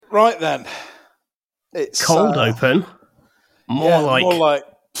Right then. It's Cold open? More like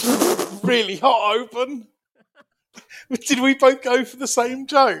really hot open. Did we both go for the same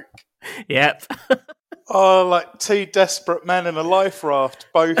joke? Yep. Oh, like two desperate men in a life raft,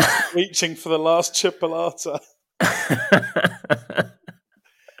 both reaching for the last chipolata.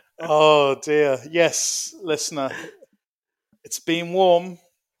 Oh dear. Yes, listener. It's been warm.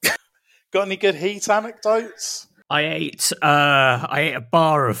 Got any good heat anecdotes? I ate a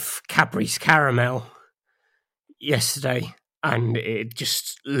bar of Cadbury's caramel yesterday, and it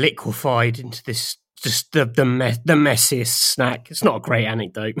just liquefied into this just the messiest snack. It's not a great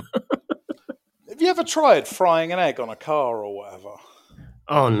anecdote. Have you ever tried frying an egg on a car or whatever?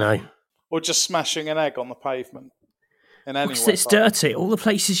 Oh no. Or just smashing an egg on the pavement? In any Because way? it's dirty. All the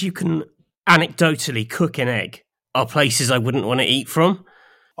places you can anecdotally cook an egg are places I wouldn't want to eat from.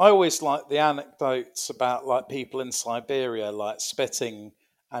 I always like the anecdotes about like people in Siberia like spitting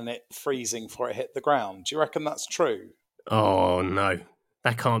and it freezing before it hit the ground. Do you reckon that's true? Oh no,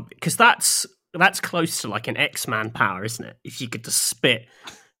 that can't be, because that's close to like an X-Man power, isn't it? If you could just spit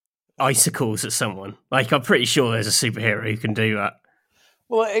icicles at someone, like I'm pretty sure there's a superhero who can do that.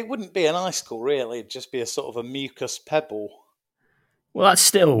 Well, it wouldn't be an icicle really; it'd just be a sort of a mucus pebble. Well, that's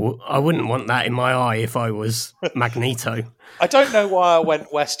still, I wouldn't want that in my eye if I was Magneto. I don't know why I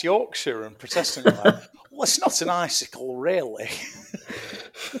went West Yorkshire and protesting like, well, it's not an icicle, really.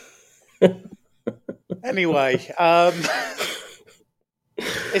 Anyway,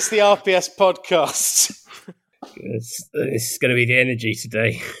 it's the RPS podcast. This is going to be the energy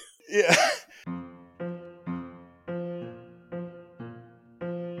today. Yeah.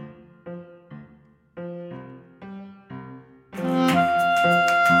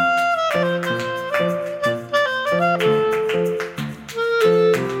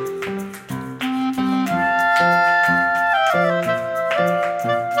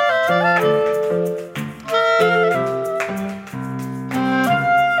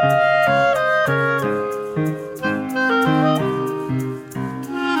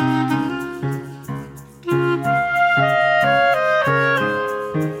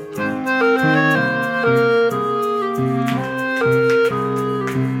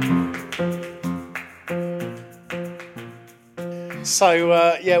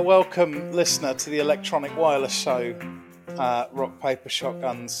 So, welcome, listener, to the Electronic Wireless Show, Rock, Paper,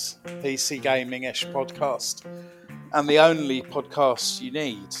 Shotguns, PC Gaming-ish podcast, and the only podcast you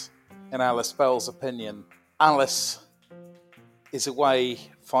need, in Alice Bell's opinion. Alice is away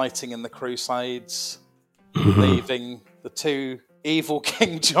fighting in the Crusades, leaving the two evil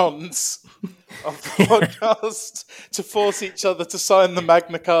King Johns of the podcast to force each other to sign the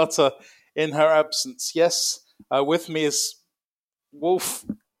Magna Carta in her absence. Yes, with me is Wolf.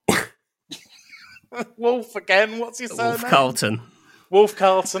 Wolf again. What's his surname? Wolf Carlton. Wolf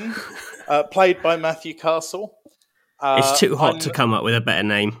Carlton, played by Matthew Castle. It's too hot to come up with a better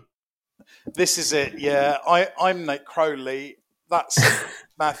name. This is it. Yeah, I'm Nate Crowley. That's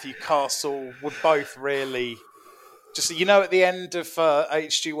Matthew Castle. Would both really just at the end of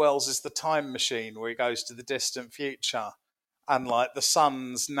H.G. Wells' The Time Machine, where he goes to the distant future, and like the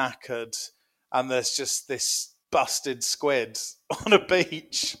sun's knackered, and there's just this busted squid on a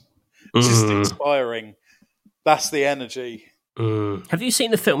beach, just expiring. That's the energy. Have you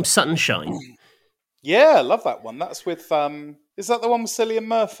seen the film Sunshine? Yeah, I love that one. That's with is that the one with Cillian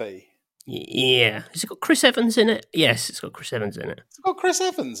Murphy? Yeah. Has it got Chris Evans in it? Yes, it's got Chris Evans in it. It's got Chris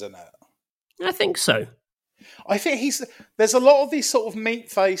Evans in it. I think so. I think there's a lot of these sort of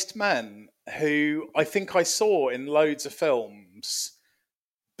meat-faced men who I think I saw in loads of films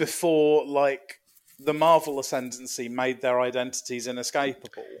before, like, the Marvel ascendancy made their identities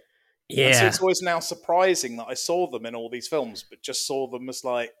inescapable. Yeah. And so it's always now surprising that I saw them in all these films, but just saw them as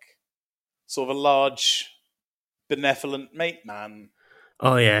like sort of a large, benevolent meat man.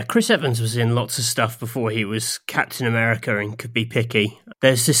 Oh yeah, Chris Evans was in lots of stuff before he was Captain America and could be picky.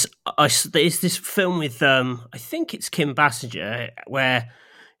 There's this film with I think it's Kim Basinger, where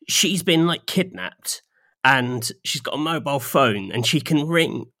she's been like kidnapped and she's got a mobile phone and she can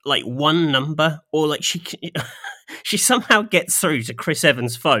ring like one number, or like she somehow gets through to Chris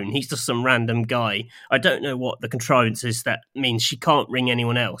Evans' phone. He's just some random guy. I don't know what the contrivance is that means she can't ring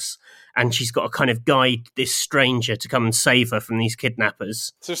anyone else. And she's got to kind of guide this stranger to come and save her from these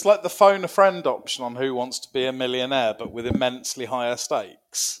kidnappers. So it's like the phone a friend option on Who Wants to Be a Millionaire, but with immensely higher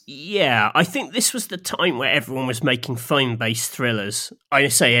stakes. Yeah, I think this was the time where everyone was making phone-based thrillers. I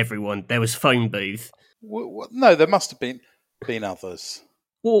say everyone. There was Phone Booth. No, there must have been others.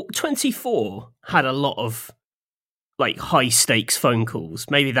 Well, 24 had a lot of like high-stakes phone calls.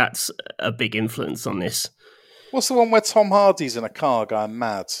 Maybe that's a big influence on this. What's the one where Tom Hardy's in a car going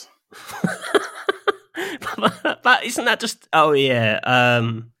mad? But isn't that just? Oh yeah.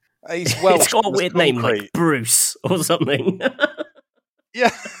 He's Welsh. It's got a weird name like Bruce or something.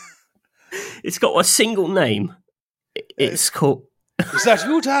 Yeah. It's got a single name. It's called. Is that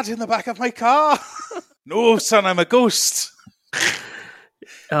you, Dad, in the back of my car? No, son, I'm a ghost.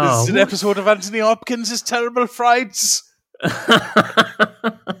 This is an episode of Anthony Hopkins' Terrible Frights.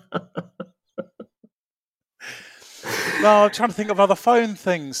 No, I'm trying to think of other phone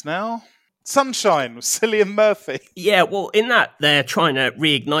things now. Sunshine with Cillian Murphy. Yeah, well, in that, they're trying to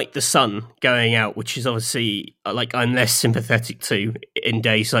reignite the sun going out, which is obviously, like, I'm less sympathetic to in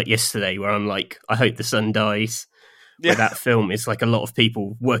days like yesterday, where I'm like, I hope the sun dies. Yeah. Where that film is like a lot of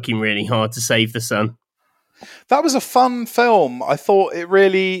people working really hard to save the sun. That was a fun film. I thought it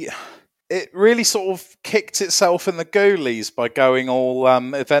really sort of kicked itself in the goalies by going all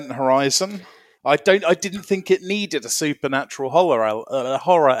Event Horizon. I didn't think it needed a supernatural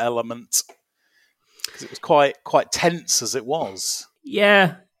horror element because it was quite tense as it was.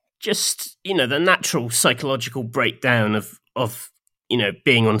 Yeah, just the natural psychological breakdown of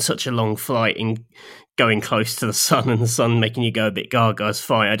being on such a long flight and going close to the sun and the sun making you go a bit gaga is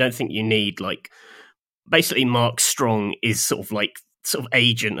fine. I don't think you need basically Mark Strong is sort of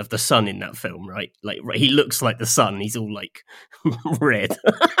agent of the sun in that film, right? Like he looks like the sun. He's all like red.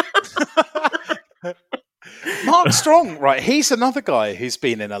 Mark Strong, right? He's another guy who's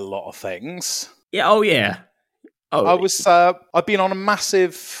been in a lot of things. Yeah. Oh, yeah. Oh, I've been on a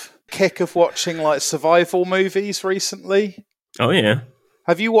massive kick of watching like survival movies recently. Oh, yeah.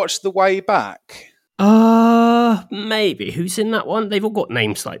 Have you watched The Way Back? Maybe. Who's in that one? They've all got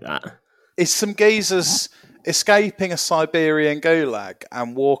names like that. It's some geezers escaping a Siberian gulag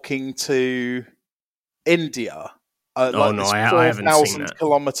and walking to India. I haven't seen that.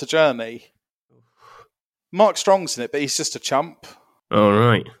 4,000-kilometre journey. Mark Strong's in it, but he's just a chump. Oh,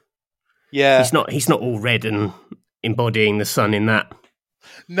 right. Yeah. He's not all red and embodying the sun in that.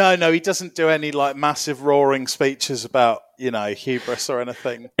 No, he doesn't do any like massive roaring speeches about, hubris or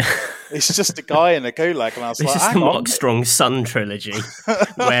anything. It's just a guy in a gulag, and I was this is the Mark Strong Sun trilogy,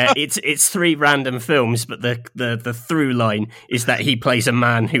 where it's three random films, but the through line is that he plays a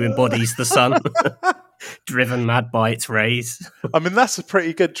man who embodies the sun, driven mad by its rays. I mean, that's a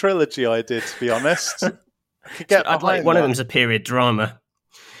pretty good trilogy idea, to be honest. I'd like one of them's a period drama.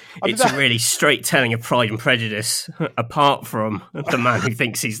 It's a really straight telling of Pride and Prejudice, apart from the man who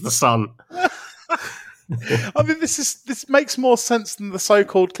thinks he's the sun. I mean, this makes more sense than the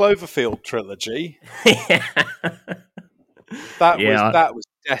so-called Cloverfield trilogy. Yeah. That was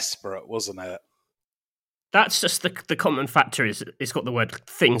desperate, wasn't it? That's just the common factor is it's got the word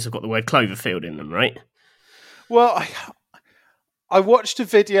things have got the word Cloverfield in them, right? Well, I watched a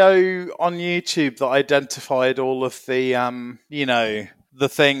video on YouTube that identified all of the the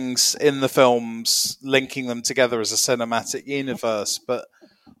things in the films, linking them together as a cinematic universe, but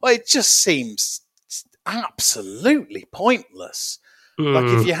it just seems absolutely pointless. Like,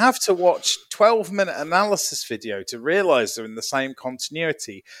 if you have to watch 12-minute analysis video to realise they're in the same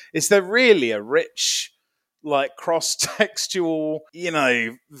continuity, is there really a rich, like, cross-textual,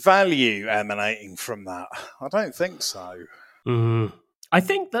 value emanating from that? I don't think so. I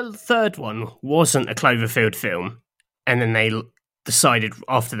think the third one wasn't a Cloverfield film, and then they decided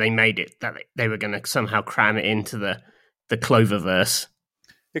after they made it that they were going to somehow cram it into the Cloververse.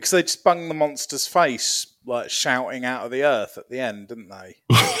 Because they just bunged the monster's face, like, shouting out of the earth at the end, didn't they?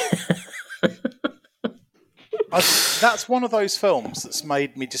 That's one of those films that's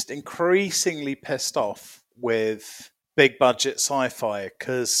made me just increasingly pissed off with big-budget sci-fi,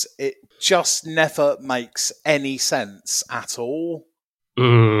 because it just never makes any sense at all.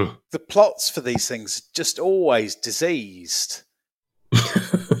 The plots for these things are just always diseased.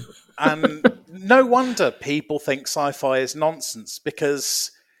 And no wonder people think sci-fi is nonsense,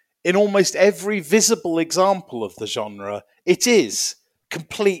 because in almost every visible example of the genre, it is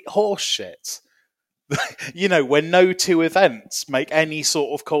complete horseshit. When no two events make any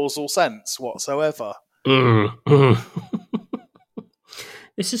sort of causal sense whatsoever.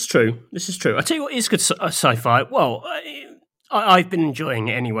 This is true. I tell you what is good sci-fi. Well, I've been enjoying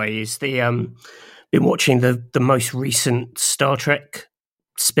it anyway. Is been watching the most recent Star Trek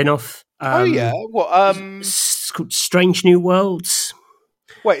spin-off. What? It's called Strange New Worlds.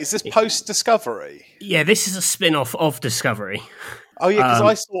 Wait, is this post-Discovery? Yeah, this is a spin-off of Discovery. Oh yeah,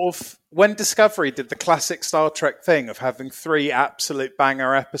 because when Discovery did the classic Star Trek thing of having 3 absolute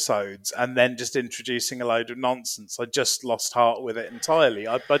banger episodes and then just introducing a load of nonsense, I just lost heart with it entirely.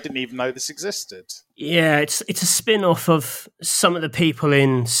 I didn't even know this existed. Yeah, it's a spin-off of some of the people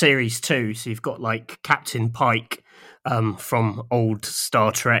in Series 2. So you've got like Captain Pike from old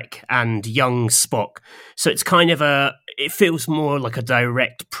Star Trek and young Spock. So it's kind of it feels more like a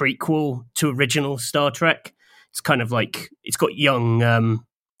direct prequel to original Star Trek. It's kind of like, it's got young,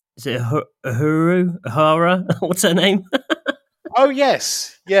 is it Uhura? What's her name? Oh,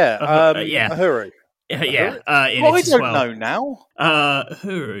 yes. Yeah. Yeah. Uhuru. Yeah. I don't know now.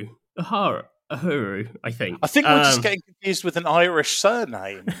 Uhuru, I think. I think we're just getting confused with an Irish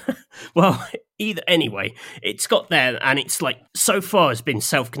surname. Well, anyway, it's got there, and it's like, so far it's been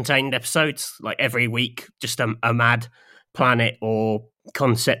self-contained episodes, like every week, just a mad planet or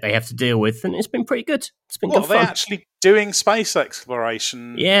concept they have to deal with, and it's been pretty good. It's been good fun. Are they actually doing space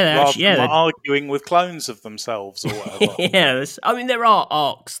exploration? Yeah, they're arguing with clones of themselves or whatever. Yeah, I mean, there are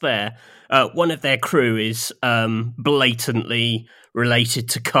arcs there. One of their crew is blatantly related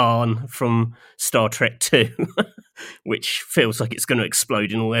to Khan from Star Trek 2, which feels like it's going to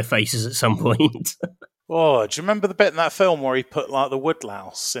explode in all their faces at some point. Oh, do you remember the bit in that film where he put like the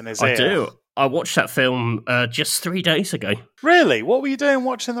woodlouse in his ear? I do. I watched that film just 3 days ago. Really? What were you doing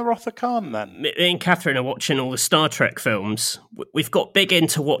watching the Wrath of Khan then? Me and Catherine are watching all the Star Trek films. We've got big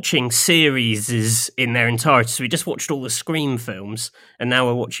into watching series in their entirety. So we just watched all the Scream films, and now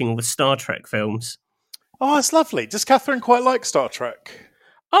we're watching all the Star Trek films. Oh, that's lovely. Does Catherine quite like Star Trek?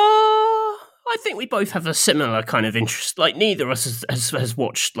 I think we both have a similar kind of interest. Like, neither of us has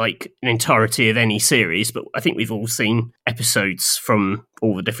watched like an entirety of any series, but I think we've all seen episodes from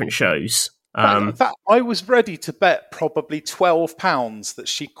all the different shows. I was ready to bet probably £12 that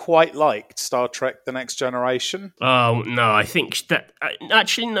she quite liked Star Trek The Next Generation. Oh, no, I think that...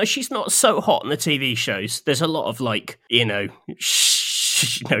 actually, no, she's not so hot on the TV shows. There's a lot of, like,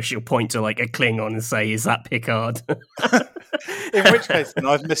 she'll point to, like, a Klingon and say, is that Picard? In which case, then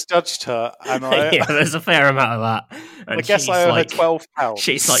I've misjudged her. And yeah, there's a fair amount of that. And I guess I owe her £12.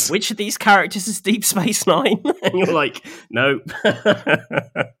 She's like, which of these characters is Deep Space Nine? And you're like, nope.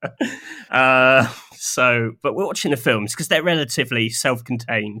 But we're watching the films because they're relatively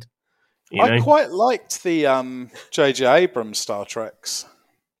self-contained. I quite liked the J.J. Abrams Star Treks.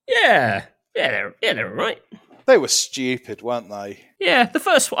 Yeah, they're all right. They were stupid, weren't they? Yeah,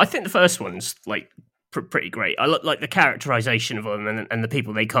 I think the first one's like pretty great. I like the characterization of them and the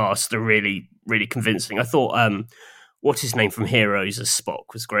people they cast are really, really convincing. I thought, what's his name from Heroes as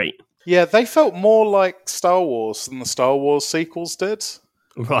Spock was great. Yeah, they felt more like Star Wars than the Star Wars sequels did.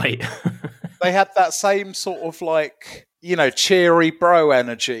 Right. They had that same sort of like, cheery bro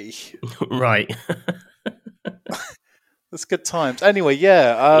energy. Right. That's good times. Anyway,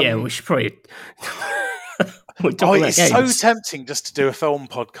 yeah. Yeah, we should probably... it's so tempting just to do a film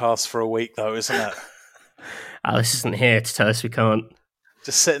podcast for a week, though, isn't it? Alice isn't here to tell us we can't.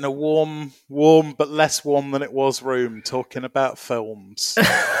 Just sit in a warm, but less warm than it was room, talking about films.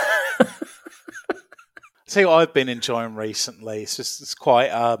 See what I've been enjoying recently. It's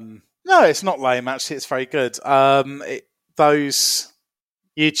quite... no, it's not lame, actually. It's very good. Those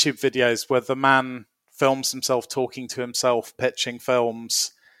YouTube videos where the man films himself talking to himself, pitching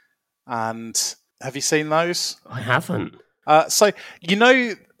films, and... Have you seen those? I haven't. So,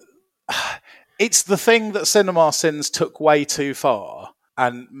 it's the thing that CinemaSins took way too far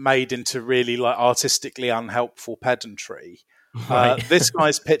and made into really like artistically unhelpful pedantry. Right. This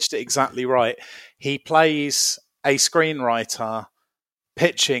guy's pitched it exactly right. He plays a screenwriter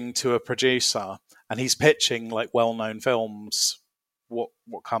pitching to a producer, and he's pitching like well-known films, what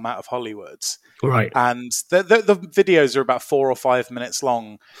come out of Hollywood. Right. And the videos are about 4 or 5 minutes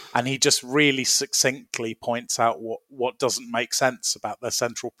long, and he just really succinctly points out what doesn't make sense about their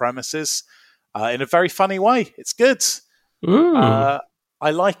central premises in a very funny way. It's good. I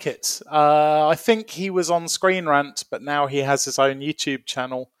like it. I think he was on Screen Rant, but now he has his own YouTube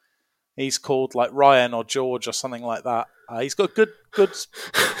channel. He's called like Ryan or George or something like that. He's got good,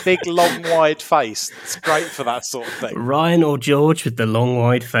 big, long, wide face. It's great for that sort of thing. Ryan or George with the long,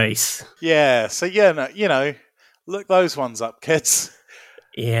 wide face. Yeah. So yeah, look those ones up, kids.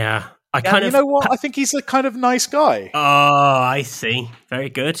 Yeah. You know what? I think he's a kind of nice guy. Oh, I see. Very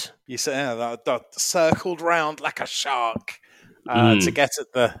good. You say that circled round like a shark to get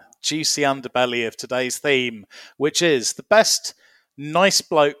at the juicy underbelly of today's theme, which is the best nice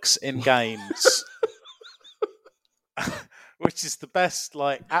blokes in games. Which is the best,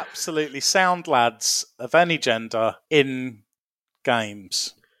 like, absolutely sound lads of any gender in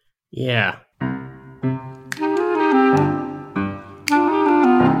games. Yeah.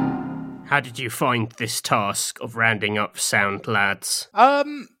 How did you find this task of rounding up sound lads?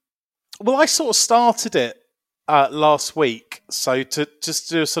 Well, I sort of started it last week, so to just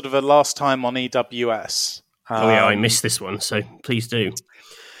do sort of a last time on EWS. I missed this one, so please do.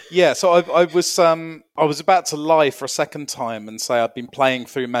 Yeah, so I was about to lie for a second time and say I'd been playing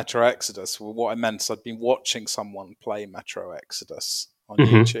through Metro Exodus. Well, what I meant is I'd been watching someone play Metro Exodus on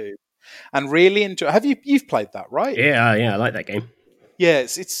YouTube, and really enjoy. You've played that, right? Yeah, I like that game. Yeah,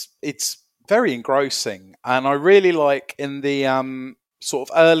 it's very engrossing, and I really like in the sort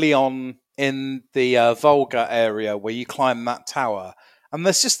of early on in the Volga area where you climb that tower, and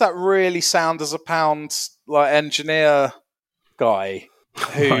there's just that really sound as a pound like engineer guy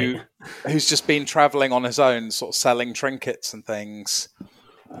who's just been travelling on his own, sort of selling trinkets and things.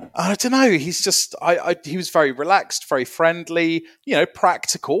 I don't know. He's just he was very relaxed, very friendly,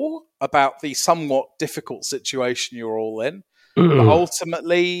 practical about the somewhat difficult situation you're all in. But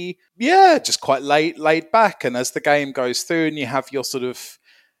ultimately, just quite laid back. And as the game goes through, and you have your sort of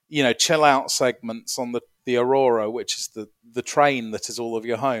chill out segments on the Aurora, which is the train that is all of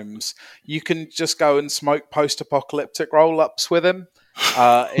your homes, you can just go and smoke post-apocalyptic roll-ups with him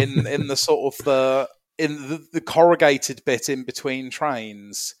in the sort of the corrugated bit in between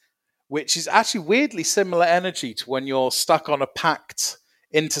trains, which is actually weirdly similar energy to when you're stuck on a packed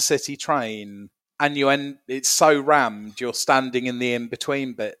intercity train and it's so rammed you're standing in the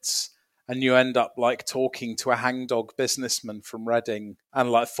in-between bits. And you end up like talking to a hangdog businessman from Reading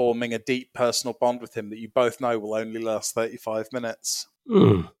and like forming a deep personal bond with him that you both know will only last 35 minutes.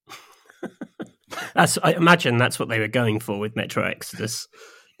 I imagine that's what they were going for with Metro Exodus.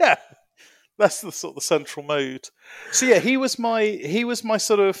 Yeah, that's the sort of central mood. So yeah, he was my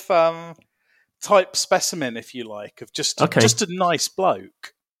sort of type specimen, if you like, of just a nice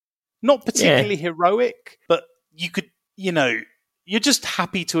bloke, not particularly heroic, but you could you're just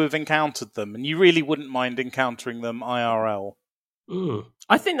happy to have encountered them, and you really wouldn't mind encountering them IRL.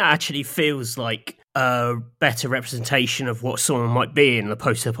 I think that actually feels like a better representation of what someone might be in the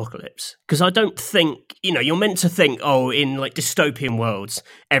post-apocalypse. Because I don't think, you're meant to think, in like dystopian worlds,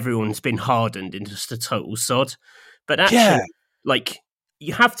 everyone's been hardened into just a total sod. But actually,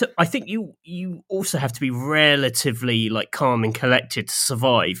 you have to, I think you also have to be relatively like calm and collected to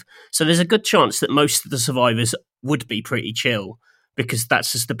survive. So there's a good chance that most of the survivors would be pretty chill, because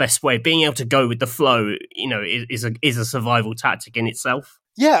that's just the best way. Being able to go with the flow, is a survival tactic in itself.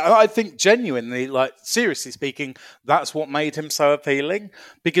 Yeah, I think genuinely, like seriously speaking, that's what made him so appealing,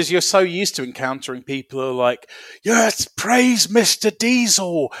 because you're so used to encountering people who are like, yes, praise Mr.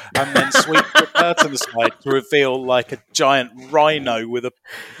 Diesel, and then sweep the curtain aside to reveal like a giant rhino with a,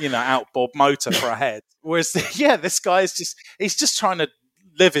 outboard motor for a head. Whereas, this guy he's just trying to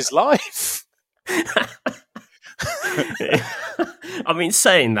live his life. I mean,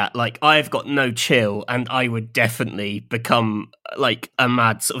 saying that, like, I've got no chill, and I would definitely become like a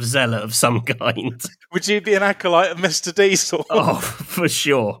mad sort of zealot of some kind. Would you be an acolyte of Mr. Diesel? Oh, for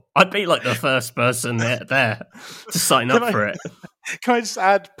sure. I'd be like the first person there to sign up for it. Can I just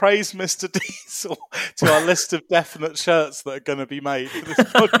add praise Mr. Diesel to our list of definite shirts that are going to be made for this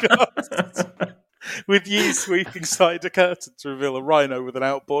podcast? With you sweeping side a curtain to reveal a rhino with an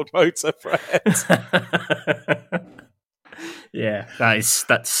outboard motor for a head. Yeah, that's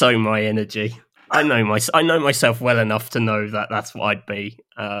so my energy. I know myself well enough to know that that's what I'd be.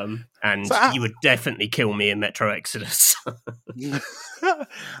 And you would definitely kill me in Metro Exodus.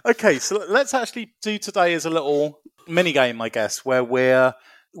 Okay, so let's actually do today as a little mini game, I guess, where we're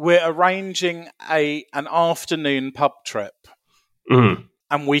arranging an afternoon pub trip,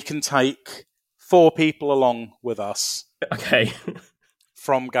 and we can take 4 people along with us. Okay.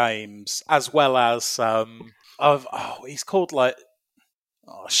 From games, as well as he's called like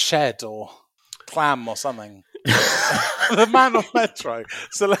Shed or Clam or something. The man of Metro.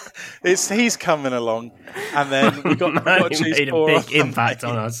 So he's coming along, and then we got to choose made a big impact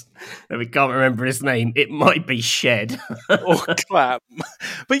on us. That we can't remember his name. It might be Shed or Clam,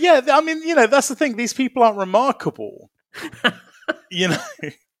 but yeah, I mean, that's the thing. These people aren't remarkable,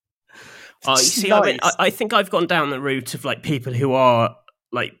 Nice. I think I've gone down the route of like people who are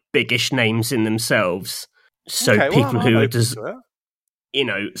like biggish names in themselves. So people who are just,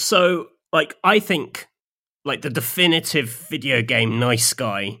 so like I think like the definitive video game nice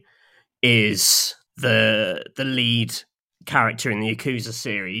guy is the lead character in the Yakuza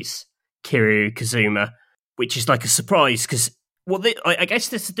series, Kiryu Kazuma, which is like a surprise because I guess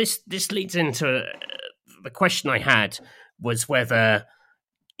this leads into the question I had was whether,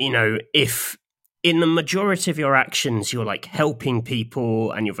 if in the majority of your actions, you're like helping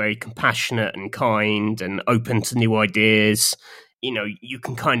people and you're very compassionate and kind and open to new ideas you know, you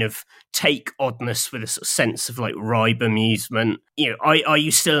can kind of take oddness with a sort of sense of like wry amusement. You know, are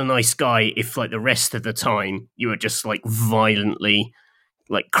you still a nice guy if like the rest of the time you are just like violently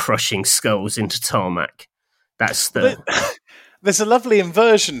like crushing skulls into tarmac? That's the... There's a lovely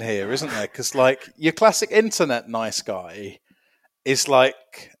inversion here, isn't there? Because like your classic internet nice guy is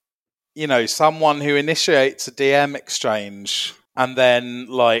like, you know, someone who initiates a DM exchange and then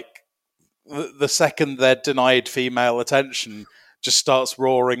like the second they're denied female attention just starts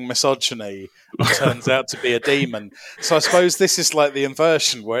roaring misogyny and turns out to be a demon. So I suppose this is like the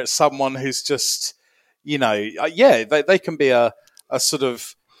inversion where it's someone who's just, you know, they can be a sort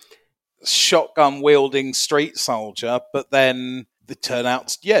of shotgun wielding street soldier, but then they turn out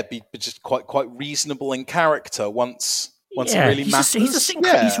to be just quite reasonable in character once it really matters.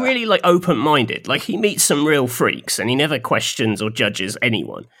 He's really like open-minded. Like he meets some real freaks and he never questions or judges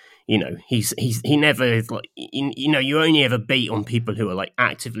anyone. You know, he never like, you know, you only ever beat on people who are like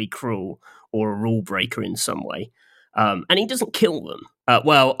actively cruel or a rule breaker in some way. And he doesn't kill them.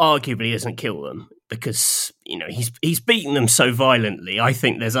 Well, arguably he doesn't kill them because, you know, he's beaten them so violently. I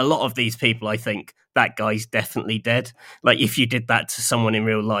think there's a lot of these people, I think that guy's definitely dead. Like if you did that to someone in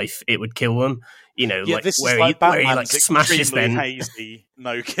real life, it would kill them. You know, yeah, like this where is like Batman's he like smashes them. Hazy,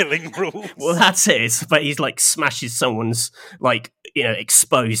 no killing rules. Well, that's it. But he's like smashes someone's like, you know,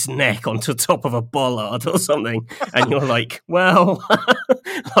 exposed neck onto the top of a bollard or something, and you're like, well,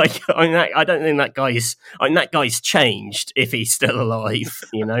 like I don't think that guy's changed if he's still alive.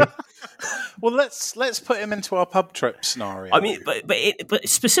 You know. Well, let's put him into our pub trip scenario. I mean, but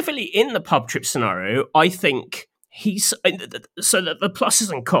specifically in the pub trip scenario, I think he's so that the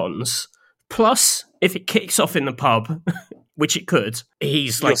pluses and cons. Plus, if it kicks off in the pub, which it could,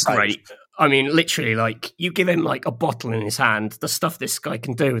 he's like great. I mean, literally, like you give him like a bottle in his hand, the stuff this guy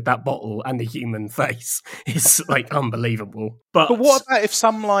can do with that bottle and the human face is like unbelievable. But what about if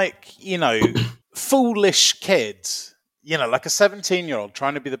some like, you know, foolish kid, you know, like a 17-year-old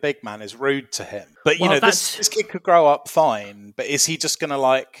trying to be the big man is rude to him? But you know, this kid could grow up fine. But is he just going to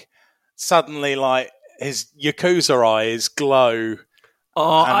like suddenly like his Yakuza eyes glow?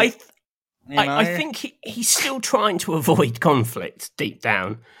 Oh, I think he's still trying to avoid conflict deep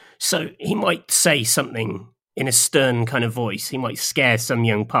down. So he might say something in a stern kind of voice. He might scare some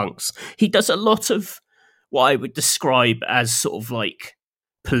young punks. He does a lot of what I would describe as sort of like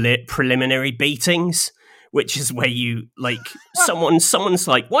preliminary beatings, which is where you like someone's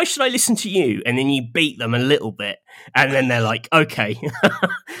like, why should I listen to you? And then you beat them a little bit, and then they're like, okay.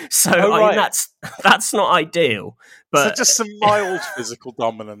 So I mean, that's not ideal. But so just some mild physical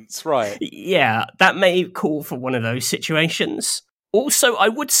dominance, right? Yeah, that may call for one of those situations. Also, I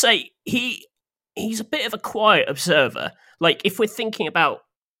would say he's a bit of a quiet observer. Like if we're thinking about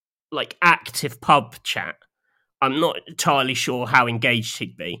like active pub chat, I'm not entirely sure how engaged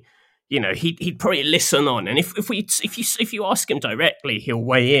he'd be. You know, he'd probably listen on, and if you ask him directly, he'll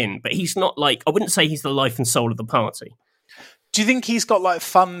weigh in. But he's not like, I wouldn't say he's the life and soul of the party. Do you think he's got like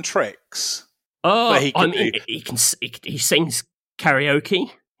fun tricks? Oh, he sings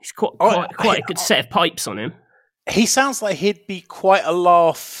karaoke. He's quite a good set of pipes on him. He sounds like he'd be quite a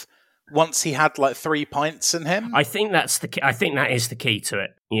laugh once he had like 3 pints in him. I think that is the key to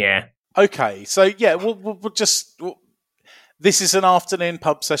it. Yeah. Okay, so yeah, we'll just. This is an afternoon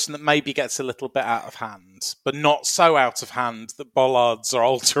pub session that maybe gets a little bit out of hand, but not so out of hand that bollards are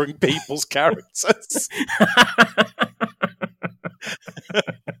altering people's characters.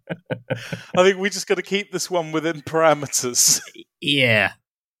 I think we just got to keep this one within parameters. Yeah.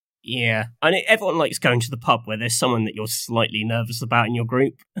 I mean, everyone likes going to the pub where there's someone that you're slightly nervous about in your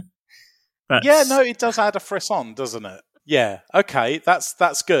group. Yeah, no, it does add a frisson, doesn't it? Yeah, okay,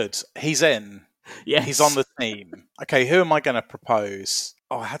 that's good. He's in. Yes. He's on the team. Okay, who am I going to propose?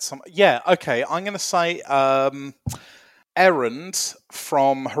 Oh, I had some... Yeah, okay, I'm going to say Errand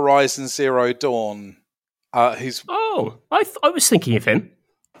from Horizon Zero Dawn. Who's... Oh, I was thinking of him.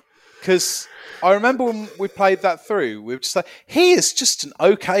 Because I remember when we played that through, we were just like, he is just an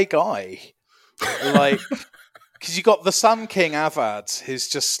okay guy. Like, because you got the Sun King Avad, who's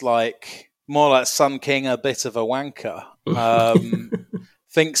just like, more like Sun King, a bit of a wanker.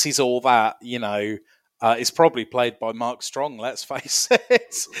 Thinks he's all that, you know. Is probably played by Mark Strong, let's face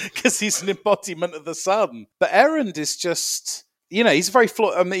it, because he's an embodiment of the sun. But Errand is just, you know, he's very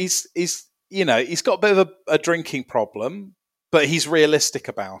flawed. I mean, he's you know, he's got a bit of a drinking problem, but he's realistic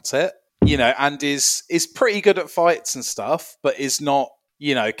about it, you know, and is pretty good at fights and stuff, but is not,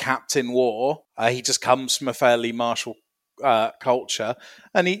 you know, Captain War. He just comes from a fairly martial culture,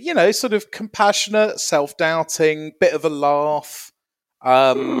 and he, you know, sort of compassionate, self-doubting, bit of a laugh.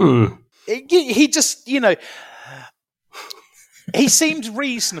 He just, you know, he seemed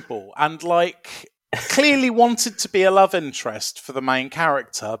reasonable and like clearly wanted to be a love interest for the main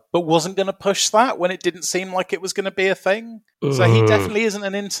character, but wasn't going to push that when it didn't seem like it was going to be a thing. So he definitely isn't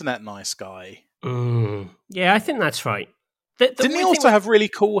an internet nice guy. Yeah, I think that's right. Didn't he also have really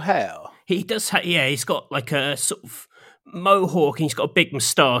cool hair? He does have, yeah, he's got like a sort of mohawk and he's got a big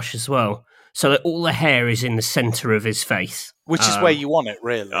moustache as well. So that all the hair is in the centre of his face. Which is where you want it,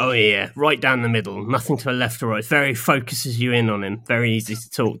 really. Oh, yeah. Right down the middle. Nothing to the left or right. Very focuses you in on him. Very easy to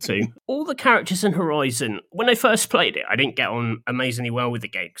talk to. All the characters in Horizon, when I first played it, I didn't get on amazingly well with the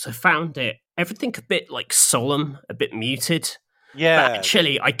game because I found everything a bit like solemn, a bit muted. Yeah. But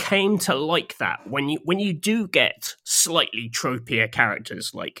actually, I came to like that when you do get slightly tropier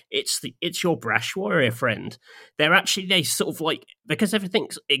characters, like it's your brash warrior friend. They sort of like, because everything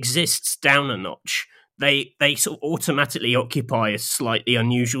exists down a notch, they sort of automatically occupy a slightly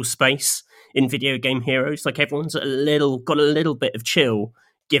unusual space in video game heroes. Like everyone's got a little bit of chill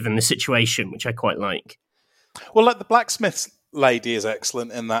given the situation, which I quite like. Well, like the blacksmith lady is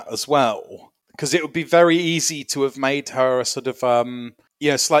excellent in that as well. Because it would be very easy to have made her a sort of,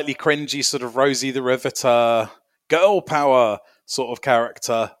 slightly cringy sort of Rosie the Riveter, girl power sort of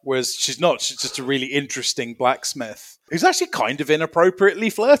character. Whereas she's not. She's just a really interesting blacksmith who's actually kind of inappropriately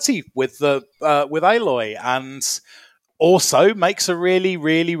flirty with with Aloy, and also makes a really,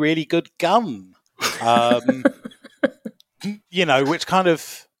 really, really good gun. Which kind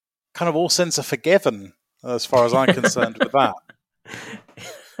of all sins are forgiven as far as I'm concerned with that.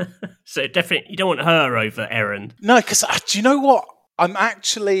 So definitely, you don't want her over Eren. No, because do you know what? I'm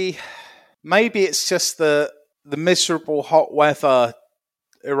actually, maybe it's just the miserable hot weather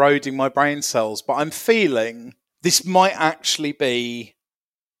eroding my brain cells, but I'm feeling this might actually be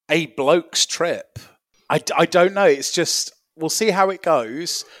a bloke's trip. I don't know. It's just, we'll see how it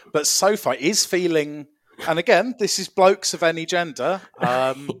goes. But so far, it is feeling, and again, this is blokes of any gender.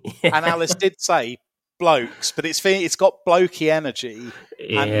 And Alice did say blokes, but it's got blokey energy.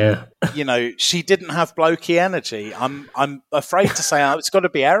 Yeah. And, she didn't have blokey energy. I'm afraid to say it's got to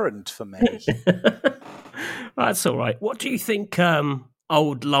be Eren for me. That's all right. What do you think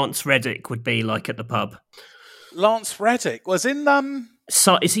old Lance Reddick would be like at the pub? Lance Reddick was in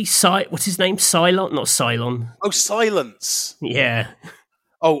is he what's his name? Cylon? Not Cylon. Oh, Silence. Yeah.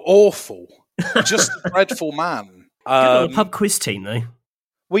 Oh, awful. Just a dreadful man. Good old pub quiz team, though.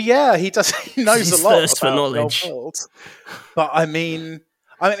 Well, yeah, he does. He knows his a lot thirst about for knowledge. the world. But I mean,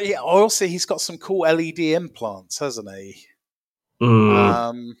 also he's got some cool LED implants, hasn't he?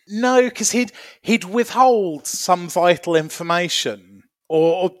 No, because he'd withhold some vital information,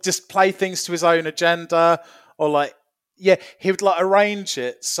 or just play things to his own agenda, or he would arrange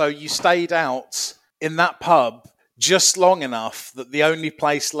it so you stayed out in that pub just long enough that the only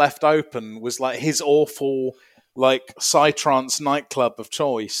place left open was his awful psytrance nightclub of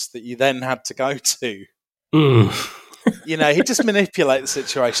choice that you then had to go to. He'd just manipulate the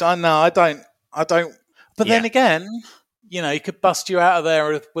situation. I don't. But then again, he could bust you out of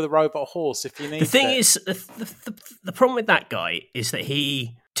there with a robot horse if you need. The thing is, the problem with that guy is that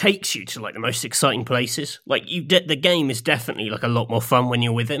he takes you to the most exciting places. The game is definitely a lot more fun when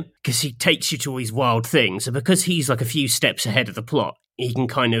you're with him because he takes you to all these wild things, and because he's a few steps ahead of the plot, he can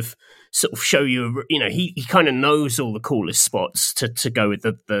kind of sort of show you. He kind of knows all the coolest spots to go with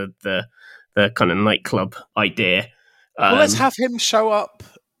the kind of nightclub idea. Well, let's have him show up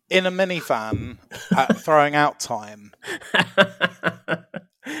in a minivan at throwing out time.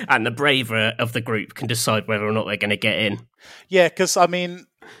 And the braver of the group can decide whether or not they're going to get in. Yeah, because,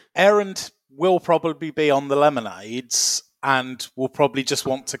 Eren will probably be on the lemonades and will probably just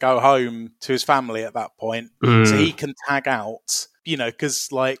want to go home to his family at that point. So he can tag out, because,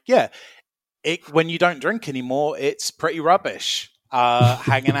 when you don't drink anymore, it's pretty rubbish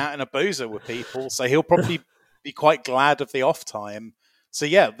hanging out in a boozer with people. So he'll probably be quite glad of the off time. So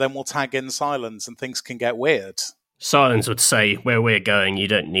then we'll tag in Silence and things can get weird. Silence would say, where we're going, you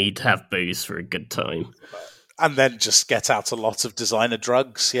don't need to have booze for a good time. And then just get out a lot of designer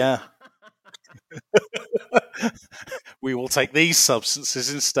drugs, yeah. We will take these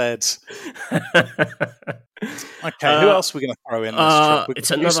substances instead. Okay, who else are we going to throw in this trip?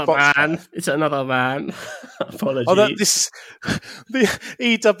 It's another man. Apologies. The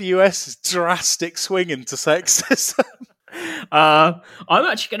EWS drastic swing into sexism. I'm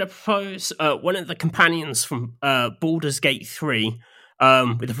actually going to propose one of the companions from Baldur's Gate 3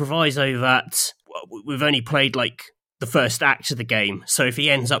 with the proviso that we've only played the first act of the game, so if he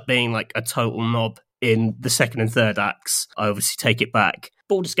ends up being a total knob in the second and third acts, I obviously take it back.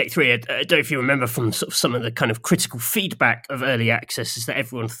 Baldur's Gate 3, I don't know if you remember from sort of some of the kind of critical feedback of early access, is that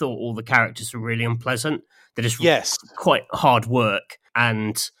everyone thought all the characters were really unpleasant. They're just Yes. quite hard work,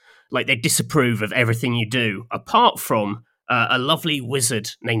 and like they disapprove of everything you do, apart from a lovely wizard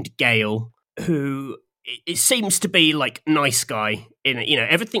named Gale, who it seems to be like nice guy.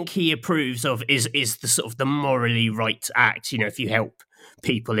 Everything he approves of is the sort of the morally right act. If you help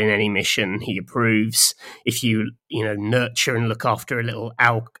people in any mission, he approves. If you nurture and look after a little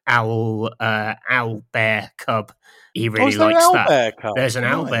owl bear cub, he really likes that. There's an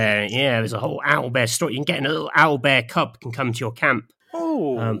owl bear. Yeah, there's a whole owl bear story. You can get a little owl bear cub can come to your camp.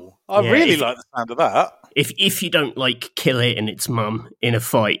 Oh, I really like the sound of that. If you don't like kill it and its mum in a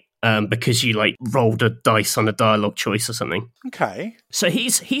fight, because you like rolled a dice on a dialogue choice or something. Okay. So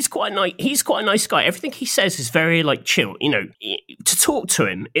he's quite a nice guy. Everything he says is very like chill. To talk to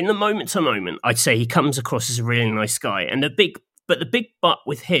him in the moment to moment, I'd say he comes across as a really nice guy. And the big but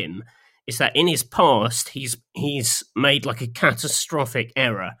with him is that in his past he's made like a catastrophic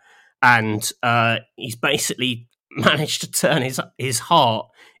error, and he's basically managed to turn his heart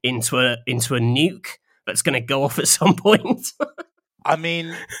into a nuke that's going to go off at some point. I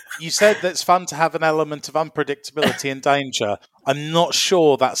mean, you said that it's fun to have an element of unpredictability and danger. I'm not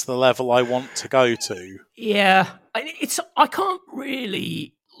sure that's the level I want to go to. Yeah, I can't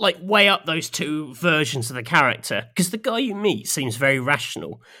really like weigh up those two versions of the character, because the guy you meet seems very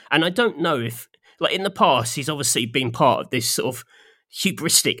rational, and I don't know if, like, in the past he's obviously been part of this sort of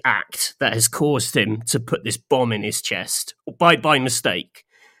hubristic act that has caused him to put this bomb in his chest by mistake,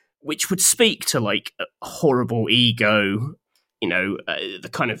 which would speak to like a horrible ego. The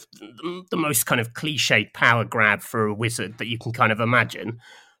kind of the most kind of cliched power grab for a wizard that you can kind of imagine.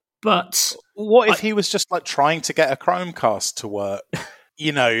 But what if he was just like trying to get a Chromecast to work,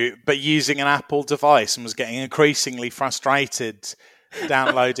 but using an Apple device, and was getting increasingly frustrated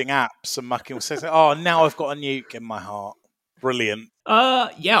downloading apps and mucking with saying, "Oh, now I've got a nuke in my heart." Brilliant.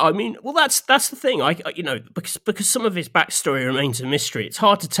 Yeah, I mean, well, that's the thing. Because some of his backstory remains a mystery. It's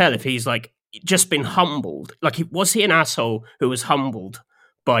hard to tell if he's like just been humbled. Like, was he an asshole who was humbled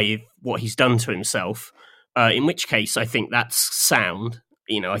by what he's done to himself? In which case, I think that's sound.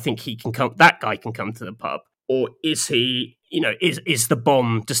 I think he can come. That guy can come to the pub. Or is he? Is the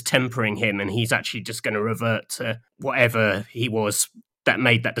bomb just tempering him, and he's actually just going to revert to whatever he was that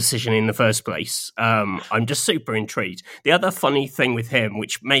made that decision in the first place? I'm just super intrigued. The other funny thing with him,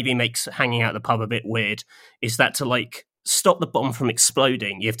 which maybe makes hanging out the pub a bit weird, is that to like stop the bomb from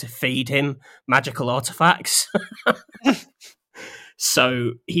exploding, you have to feed him magical artifacts.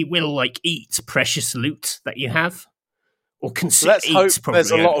 So he will like eat precious loot that you have, or Let's hope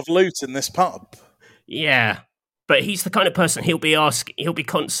there's a lot of loot in this pub. Yeah, but he's the kind of person he'll be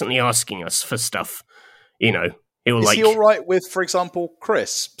constantly asking us for stuff. Is he all right with, for example,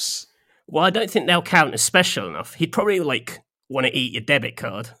 crisps? Well, I don't think they'll count as special enough. He'd probably like want to eat your debit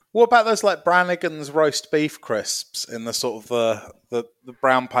card. What about those like Brannigan's roast beef crisps in the sort of the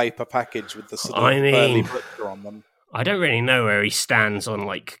brown paper package with the sort of burly butcher on them? I don't really know where he stands on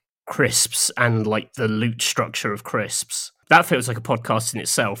like crisps and like the loot structure of crisps. That feels like a podcast in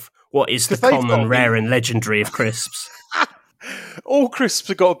itself. What is the common, rare, and legendary of crisps? All crisps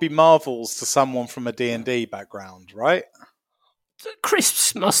have got to be marvels to someone from a D&D background, right?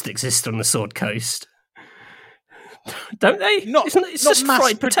 Crisps must exist on the Sword Coast, don't they? It's just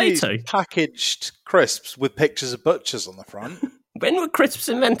fried potato. Packaged crisps with pictures of butchers on the front. When were crisps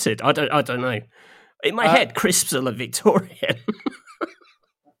invented? I don't know. In my head, crisps are like Victorian.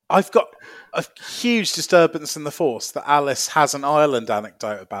 I've got a huge disturbance in the force that Alice has an Ireland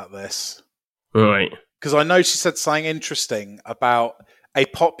anecdote about this. Right. Because I know she said something interesting about a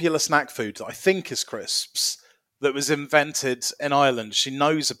popular snack food that I think is crisps that was invented in Ireland. She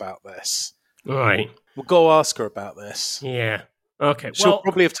knows about this. Right. We'll go ask her about this. Yeah. Okay. She'll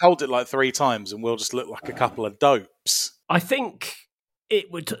probably have told it like 3 times and we'll just look like a couple of dopes. I think it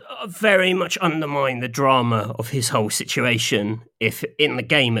would very much undermine the drama of his whole situation if, in the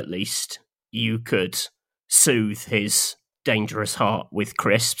game at least, you could soothe his dangerous heart with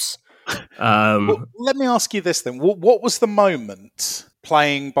crisps. Well, let me ask you this then. What was the moment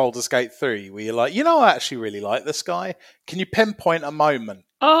playing Baldur's Gate 3 where you're like, I actually really like this guy? Can you pinpoint a moment?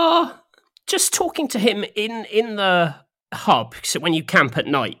 Just talking to him in the hub. So when you camp at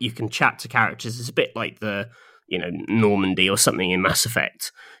night, you can chat to characters. It's a bit like the Normandy or something in Mass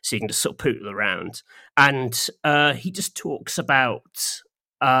Effect. So you can just sort of poodle around. And he just talks about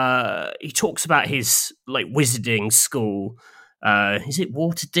his like wizarding school. Is it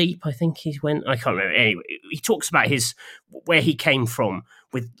Waterdeep? I think he went. I can't remember. Anyway, he talks about where he came from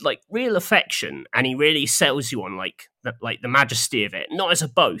with like real affection, and he really sells you on like the majesty of it, not as a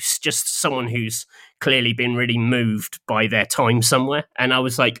boast, just someone who's clearly been really moved by their time somewhere. And I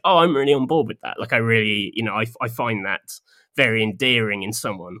was like, oh, I'm really on board with that. Like, I really, I find that very endearing in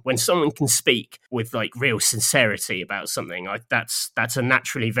someone. When someone can speak with like real sincerity about something, that's a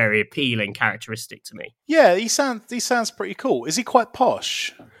naturally very appealing characteristic to me. Yeah, he sounds pretty cool. Is he quite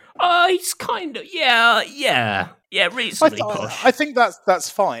posh? He's kind of reasonably posh. I think that's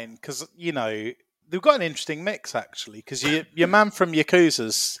fine because they've got an interesting mix actually. Because your man from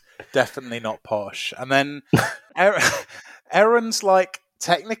Yakuza's definitely not posh, and then Aaron's like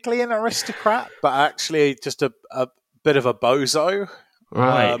technically an aristocrat, but actually just a bit of a bozo.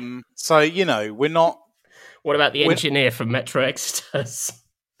 Right. So we're not. What about the engineer from Metro Exodus?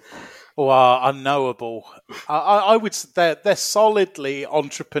 Unknowable. I would say they're solidly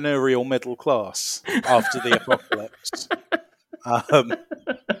entrepreneurial middle class after the apocalypse.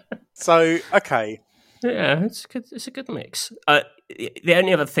 So okay, yeah, it's a good mix. The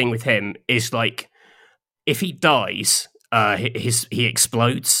only other thing with him is like if he dies, he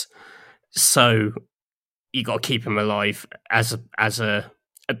explodes. So you got to keep him alive as just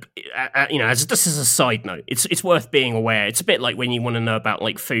as a side note. It's worth being aware. It's a bit like when you want to know about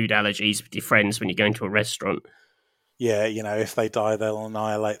like food allergies with your friends when you go into a restaurant. Yeah, if they die, they'll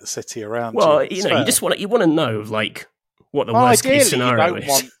annihilate the city around. Well, you just want to know like what the worst case scenario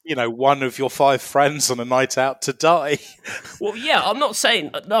is. You don't want one of your 5 friends on a night out to die. Well, yeah, I'm not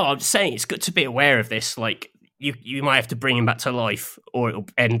saying no. I'm just saying it's good to be aware of this. Like you might have to bring him back to life, or it'll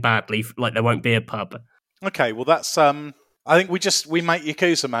end badly. Like there won't be a pub. Okay, well that's I think we make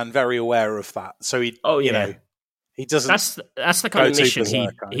Yakuza Man very aware of that, so he doesn't. That's the kind of mission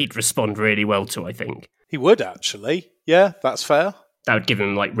he'd respond really well to. I think he would actually. Yeah, that's fair. That would give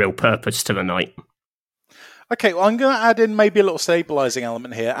him like real purpose to the night. Okay, well I'm going to add in maybe a little stabilizing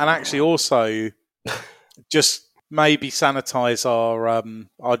element here, and actually also just maybe sanitize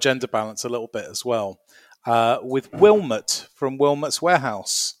our gender balance a little bit as well with Wilmot from Wilmot's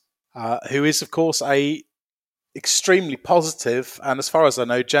Warehouse, who is of course a extremely positive and, as far as I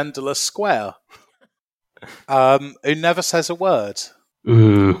know, genderless square, who never says a word,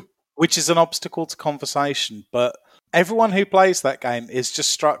 which is an obstacle to conversation. But everyone who plays that game is just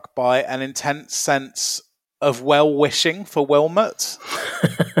struck by an intense sense of well-wishing for Wilmot.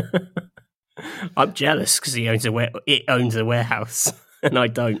 I'm jealous because it owns a warehouse and I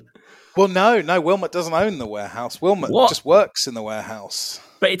don't. Well, no, Wilmot doesn't own the warehouse. Wilmot just works in the warehouse.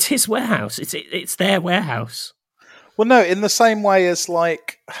 But it's his warehouse. It's their warehouse. Well, no, in the same way as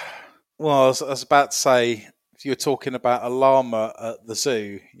like, well, I was about to say, if you were talking about a llama at the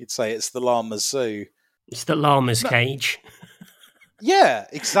zoo, you'd say it's the llama's zoo. It's the llama's cage. Yeah,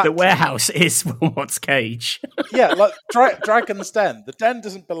 exactly. The warehouse is Wilmot's cage. Yeah, like Dragon's Den. The den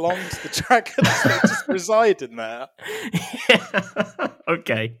doesn't belong to the dragons; they just reside in there. Yeah.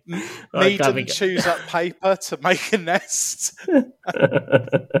 Okay. Meaden chews up paper to make a nest.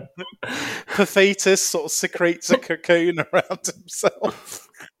 Paphitis sort of secretes a cocoon around himself.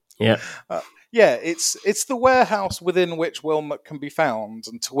 Yeah. Yeah, it's the warehouse within which Wilmot can be found,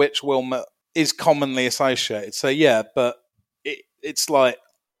 and to which Wilmot is commonly associated. So yeah, but it's like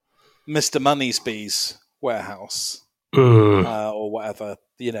Mr. Moneysby's warehouse or whatever.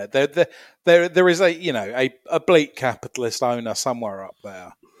 There is a bleak capitalist owner somewhere up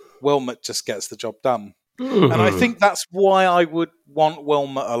there. Wilmot just gets the job done, and I think that's why I would want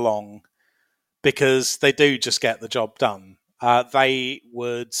Wilmot along, because they do just get the job done. They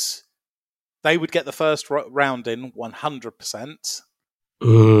would get the first round in 100%.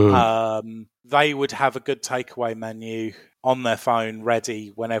 They would have a good takeaway menu on their phone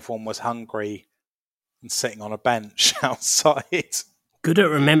ready when everyone was hungry and sitting on a bench outside. Good at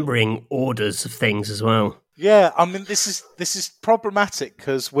remembering orders of things as well. Yeah, I mean this is problematic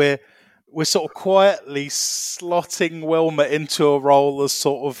because we're sort of quietly slotting Wilmot into a role as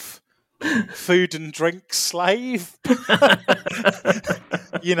sort of food and drink slave.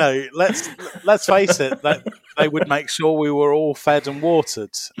 Let's face it, that they would make sure we were all fed and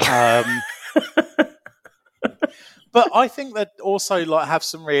watered. But I think they'd also have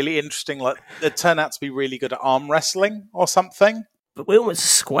some really interesting, they'd turn out to be really good at arm wrestling or something. But Wilmot's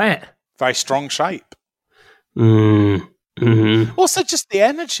square. Very strong shape. Mm-hmm. Also just the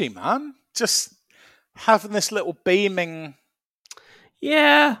energy, man. Just having this little beaming.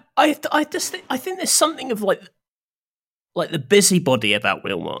 Yeah, I think there's something of like the busybody about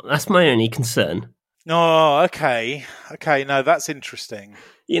Wilmot. That's my only concern. Oh, okay, no, that's interesting.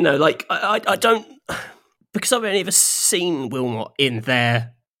 I don't, because I've only ever seen Wilmot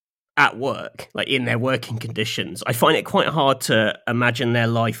at work, like in their working conditions. I find it quite hard to imagine their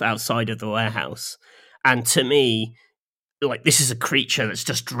life outside of the warehouse. And to me, like this is a creature that's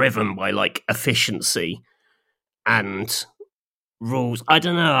just driven by like efficiency and rules. I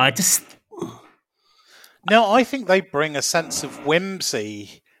don't know. No, I think they bring a sense of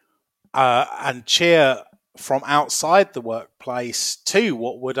whimsy and cheer from outside the workplace to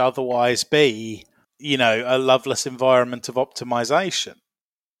what would otherwise be, a loveless environment of optimization.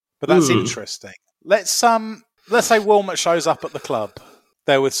 But that's interesting. Let's say Wilmot shows up at the club.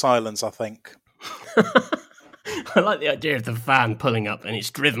 There with Silence, I think. I like the idea of the van pulling up and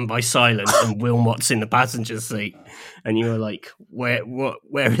it's driven by Silence and Wilmot's in the passenger seat, and you were like, "Where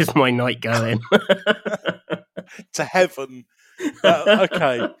is my night going?" To heaven.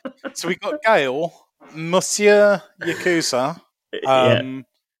 Okay, so we got Gale, Monsieur Yakuza, and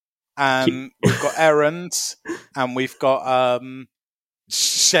we've got Errand, and we've got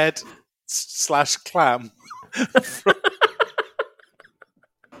Shed/Clam.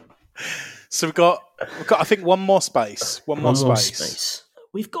 So we've got I think one more space. One more space.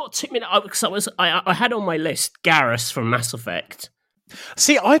 We've got 2 minutes. Because I had on my list Garrus from Mass Effect.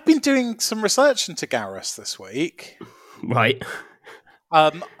 See, I've been doing some research into Garrus this week. Right.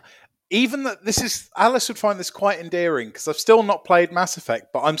 Even that Alice would find this quite endearing because I've still not played Mass Effect,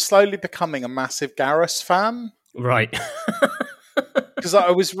 but I'm slowly becoming a massive Garrus fan. Right. Because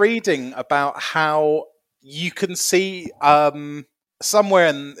I was reading about how you can see somewhere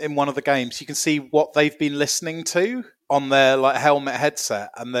in one of the games, you can see what they've been listening to on their like helmet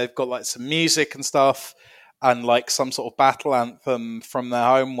headset, and they've got like some music and stuff, and like some sort of battle anthem from their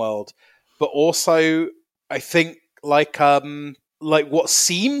home world, but also I think like what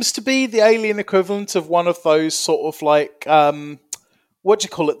seems to be the alien equivalent of one of those sort of like what do you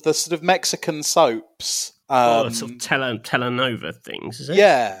call it? The sort of Mexican soaps. Sort of telenova things, is it?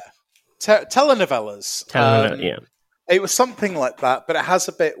 Yeah, telenovelas. Yeah. It was something like that, but it has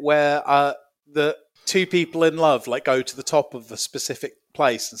a bit where the two people in love like go to the top of a specific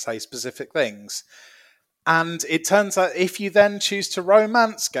place and say specific things. And it turns out if you then choose to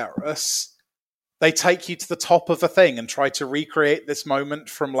romance Garrus, they take you to the top of a thing and try to recreate this moment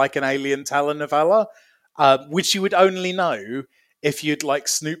from like an alien telenovela, which you would only know if you'd like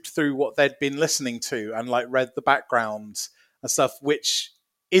snooped through what they'd been listening to and like read the backgrounds and stuff, which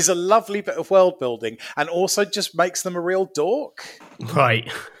is a lovely bit of world building and also just makes them a real dork.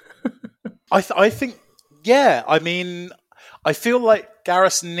 Right. I think, yeah, I mean, I feel like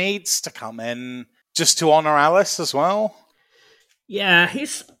Garrus needs to come in just to honour Alice as well. Yeah,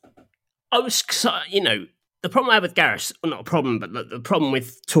 the problem I have with Garrus, well, not a problem, but the problem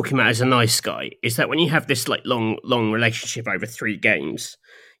with talking about as a nice guy is that when you have this like long relationship over 3 games,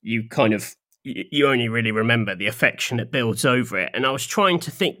 you kind of, you only really remember the affection that builds over it. And I was trying to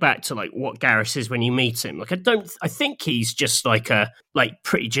think back to like what Garrus is when you meet him. Like I think he's just like a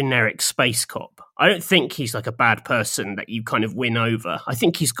pretty generic space cop. I don't think he's like a bad person that you kind of win over. I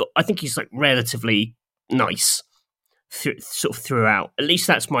think he's like relatively nice sort of throughout. At least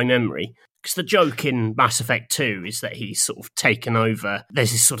that's my memory. Because the joke in Mass Effect 2 is that he's sort of taken over.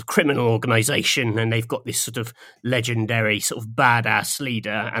 There's this sort of criminal organisation and they've got this sort of legendary sort of badass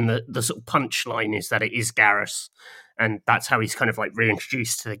leader, and the sort of punchline is that it is Garrus, and that's how he's kind of like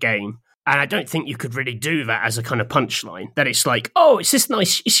reintroduced to the game. And I don't think you could really do that as a kind of punchline, that it's like, oh,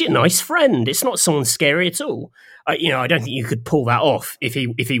 it's your nice friend. It's not someone scary at all. I don't think you could pull that off if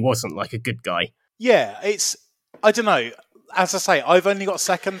he wasn't like a good guy. Yeah, I don't know. As I say, I've only got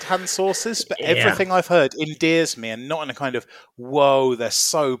second-hand sources, but everything I've heard endears me, and not in a kind of, whoa, they're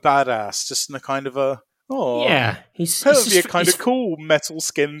so badass, just in a kind of a, oh, yeah, that would be a kind of cool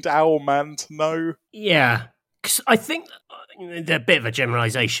metal-skinned owl man to know. Yeah, because I think they're a bit of a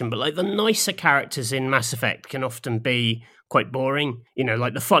generalisation, but like the nicer characters in Mass Effect can often be quite boring.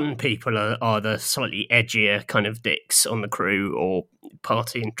 Like the fun people are the slightly edgier kind of dicks on the crew or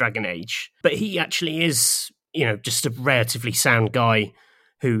party in Dragon Age. But he actually is, just a relatively sound guy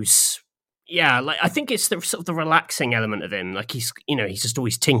who's, I think it's the sort of the relaxing element of him. Like he's just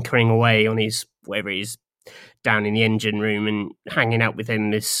always tinkering away on his, wherever he's down in the engine room, and hanging out with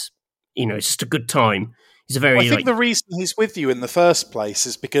him is, it's just a good time. He's a very, I think the reason he's with you in the first place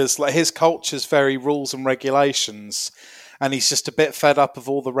is because like his culture's very rules and regulations, and he's just a bit fed up of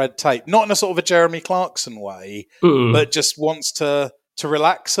all the red tape. Not in a sort of a Jeremy Clarkson way, but just wants to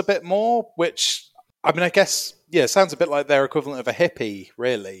relax a bit more, which, I mean, I guess, sounds a bit like their equivalent of a hippie,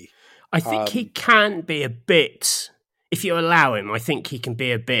 really. I think he can be a bit, if you allow him, I think he can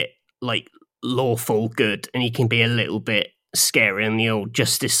be a bit, like, lawful good, and he can be a little bit scary on the old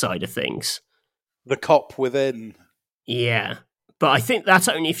justice side of things. The cop within. Yeah. But I think that's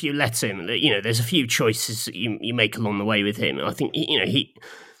only if you let him. There's a few choices that you make along the way with him. I think,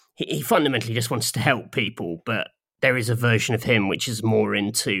 he fundamentally just wants to help people, but there is a version of him which is more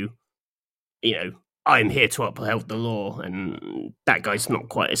into, I'm here to uphold the law, and that guy's not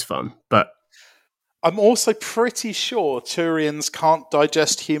quite as fun. But I'm also pretty sure Turians can't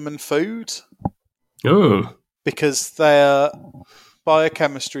digest human food. Oh. Because their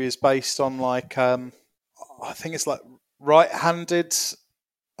biochemistry is based on I think it's like right-handed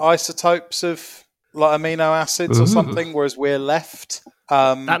isotopes of amino acids or something, whereas we're left.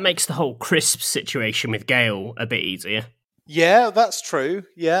 That makes the whole crisp situation with Gale a bit easier. Yeah, that's true.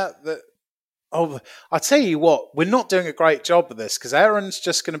 Yeah. I tell you what, we're not doing a great job of this because Aaron's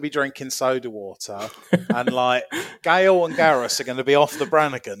just going to be drinking soda water, and Gale and Garrus are going to be off the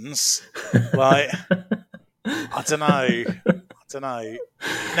Brannigans. I don't know. No.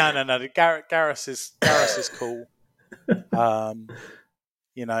 Garrus is cool.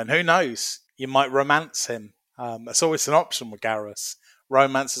 And who knows? You might romance him. It's always an option with Garrus.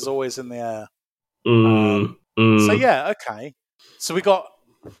 Romance is always in the air. So yeah, okay. So we got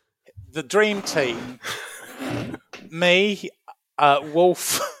the dream team. Me,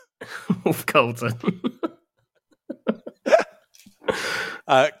 Wolf, Wolf Colton,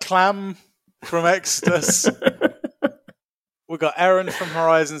 Clam from Exodus. We got Aaron from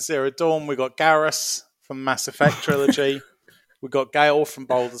Horizon Zero Dawn. We got Garrus from Mass Effect Trilogy. We got Gale from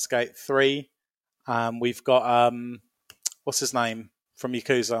Baldur's Gate 3. We've got what's his name from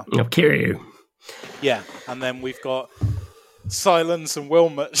Yakuza? Kiryu. Yeah, and then we've got Silence and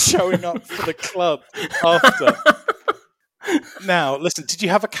Wilmot showing up for the club after. Now, listen, did you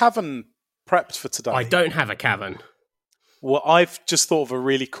have a cavern prepped for today? I don't have a cavern. Well, I've just thought of a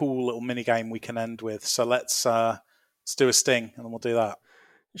really cool little mini game we can end with. So let's do a sting, and then we'll do that.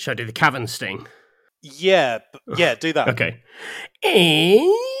 Should I do the cavern sting? Yeah, do that. Okay.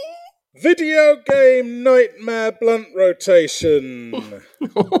 Video game nightmare blunt rotation.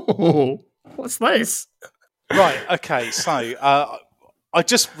 What's this? Right. Okay. So I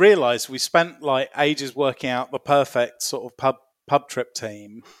just realised we spent ages working out the perfect sort of pub trip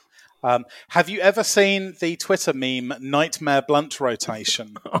team. Have you ever seen the Twitter meme "Nightmare Blunt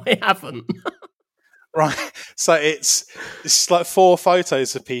Rotation"? I haven't. Right. So it's like 4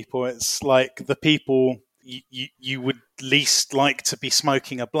 photos of people. It's like the people you would least like to be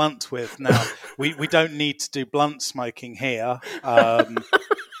smoking a blunt with. Now we don't need to do blunt smoking here.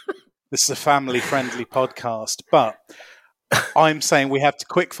 This is a family-friendly podcast, but I'm saying we have to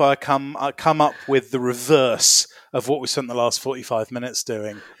quickfire come up with the reverse of what we spent the last 45 minutes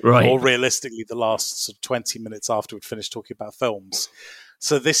doing, right? Or realistically, the last sort of 20 minutes after we'd finished talking about films.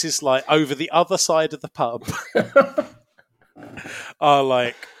 So this is over the other side of the pub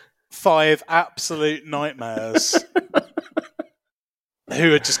are 5 absolute nightmares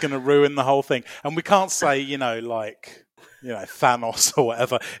who are just going to ruin the whole thing. And we can't say, Thanos or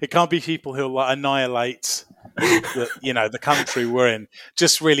whatever. It can't be people who'll annihilate the country we're in.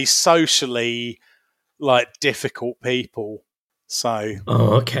 Just really socially difficult people. So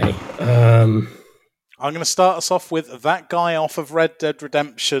okay. I'm going to start us off with that guy off of Red Dead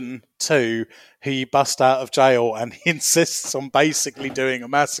Redemption 2 who you bust out of jail and he insists on basically doing a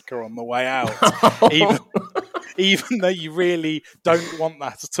massacre on the way out. Even though you really don't want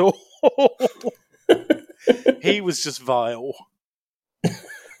that at all. He was just vile.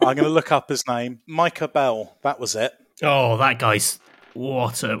 I'm going to look up his name. Micah Bell. That was it. Oh, that guy's...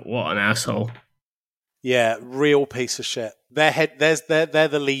 What an asshole. Yeah, real piece of shit. They're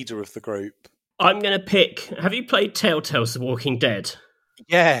the leader of the group. I'm going to pick... Have you played Telltale's The Walking Dead?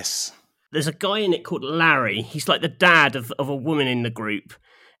 Yes. There's a guy in it called Larry. He's like the dad of a woman in the group.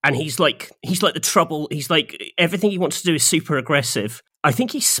 And he's like the trouble. He's like, everything he wants to do is super aggressive. I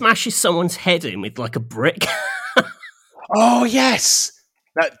think he smashes someone's head in with a brick. Oh, yes.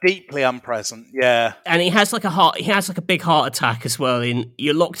 That deeply unpleasant, yeah. And he has a big heart attack as well.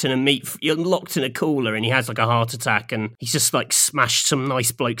 You're locked in a cooler, and he has a heart attack, and he's just smashed some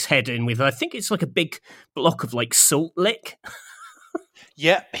nice bloke's head in with, I think it's a big block of salt lick.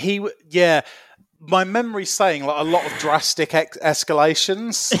 Yeah, yeah. My memory's saying a lot of drastic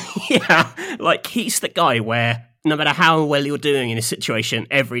escalations. Yeah, he's the guy where no matter how well you're doing in a situation,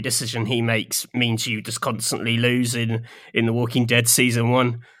 every decision he makes means you just constantly lose in The Walking Dead Season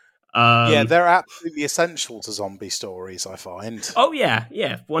 1. Yeah, they're absolutely essential to zombie stories, I find. Oh, yeah,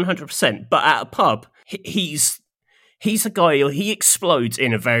 100%. But at a pub, he's a guy, he explodes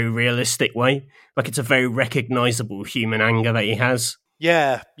in a very realistic way. It's a very recognisable human anger that he has.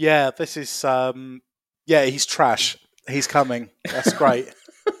 Yeah, this is... he's trash. He's coming. That's great.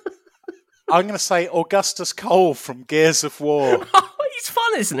 I'm going to say Augustus Cole from Gears of War. Oh, he's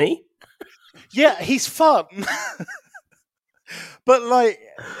fun, isn't he? Yeah, he's fun. But, like,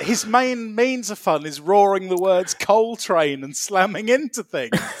 his main means of fun is roaring the words Coltrane and slamming into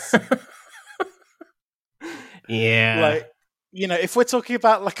things. Yeah. Like, you know, if we're talking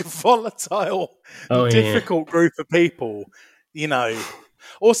about, like, a volatile, difficult group of people, you know.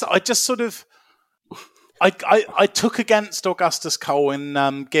 Also, I just sort of... I took against Augustus Cole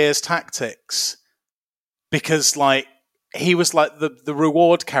in Gears Tactics because, like, he was, like, the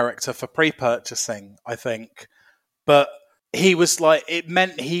reward character for pre-purchasing, I think. But he was, like, it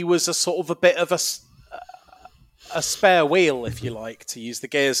meant he was a sort of a bit of a spare wheel, if you like, to use the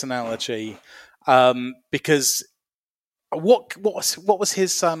Gears analogy. Because what was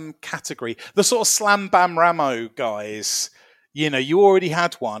his category? The sort of Slam Bam Ramo guys, you know, you already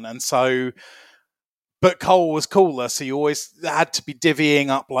had one, and so... But Cole was cooler, so you always had to be divvying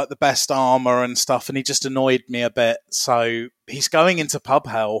up like the best armor and stuff, and he just annoyed me a bit. So he's going into pub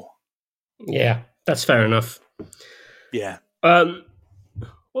hell. Yeah, that's fair enough. Yeah. What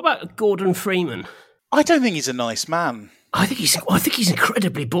about Gordon Freeman? I don't think he's a nice man. I think he's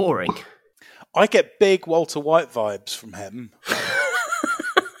incredibly boring. I get big Walter White vibes from him.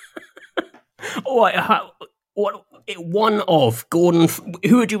 All right, one of Gordon?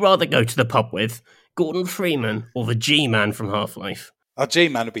 Who would you rather go to the pub with? Gordon Freeman or the G-Man from Half-Life? Our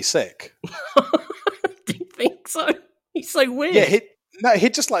G-Man would be sick. Do you think so? He's so weird. Yeah,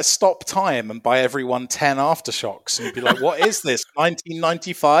 he'd just like stop time and buy everyone 10 Aftershocks, and he'd be like, "What is this?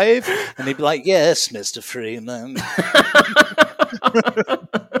 1995?" And he'd be like, "Yes, Mr. Freeman."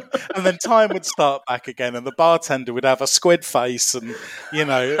 And then time would start back again, and the bartender would have a squid face, and you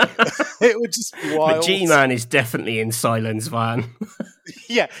know, it would just be wild. The G-Man is definitely in Silence Van.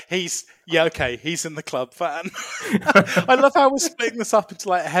 Yeah, he's in the club van. I love how we're splitting this up into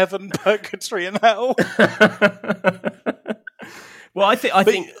like heaven, purgatory, and hell. Well, I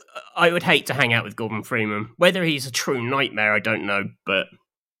think I would hate to hang out with Gordon Freeman. Whether he's a true nightmare, I don't know, but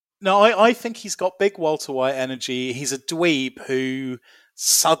no, I think he's got big Walter White energy. He's a dweeb who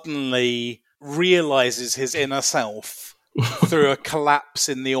suddenly realizes his inner self through a collapse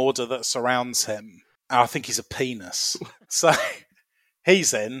in the order that surrounds him. And I think he's a penis. So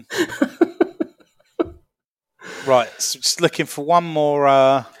he's in. Right, so just looking for one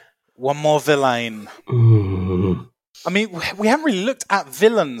more villain. I mean, we haven't really looked at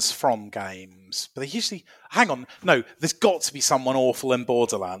villains from games, but they usually... Hang on, no, there's got to be someone awful in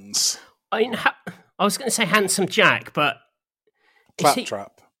Borderlands. I was going to say Handsome Jack, but...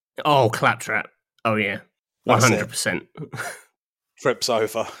 Claptrap. Claptrap. Oh, yeah. 100%. Trips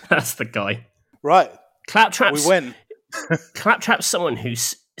over. That's the guy. Right. Claptrap's... We win. Claptrap's someone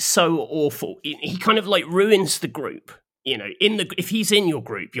who's so awful. He kind of like ruins the group. You know, if he's in your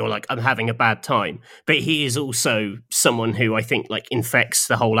group, you're like, I'm having a bad time. But he is also someone who I think like infects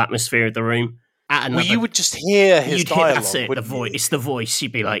the whole atmosphere of the room. Well, you would just hear his dialogue. That's it. The voice. It's the voice.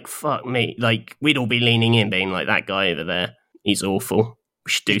 You'd be like, "Fuck me!" Like we'd all be leaning in, being like, "That guy over there, he's awful.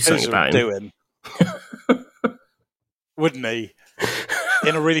 We should do something about him." Wouldn't he?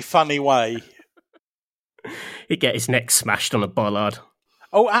 In a really funny way. He'd get his neck smashed on a bollard.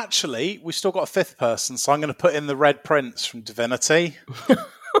 Oh, actually, we've still got a fifth person, so I'm going to put in the Red Prince from Divinity.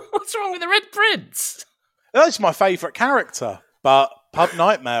 What's wrong with the Red Prince? That's my favourite character, but Pub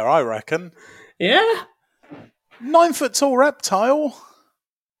Nightmare, I reckon. Yeah? 9 foot tall reptile.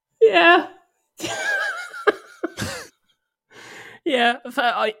 Yeah. Yeah,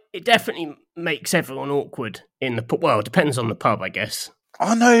 it definitely makes everyone awkward in the pub. Well, it depends on the pub, I guess.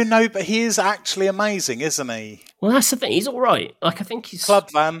 Oh, no, but he is actually amazing, isn't he? Well, that's the thing. He's all right. Like, I think he's...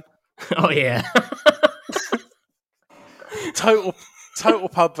 Club van. Oh, yeah. Total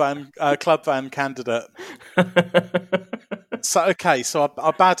club van candidate. So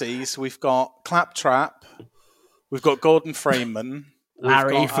our baddies, we've got Claptrap, we've got Gordon Freeman,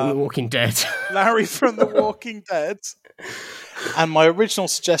 Larry from The Walking Dead. Larry from The Walking Dead. And my original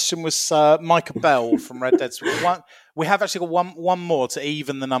suggestion was Micah Bell from Red Dead. So we have actually got one more to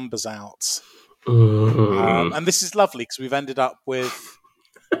even the numbers out. And this is lovely because we've ended up with,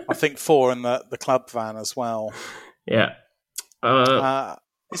 I think, 4 in the club van as well. Yeah. Are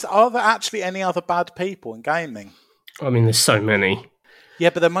there actually any other bad people in gaming? I mean, there's so many. Yeah,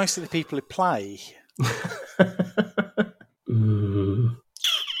 but they're mostly the people who play.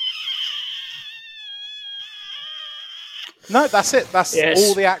 No, that's it. That's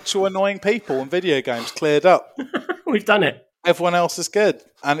all the actual annoying people in video games cleared up. We've done it. Everyone else is good.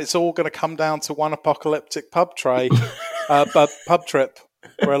 And it's all going to come down to one apocalyptic pub pub trip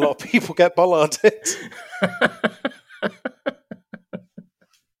where a lot of people get bollarded.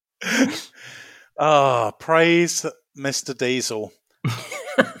 Praise Mr. Diesel.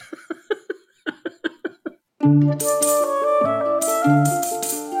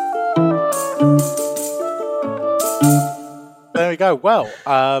 There we go. Well,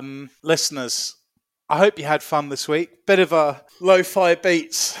 listeners, I hope you had fun this week. Bit of a lo-fi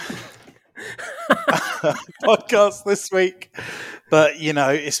beats podcast this week. But,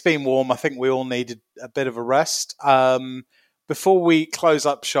 it's been warm. I think we all needed a bit of a rest. Before we close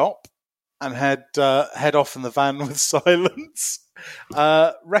up shop and head off in the van with silence,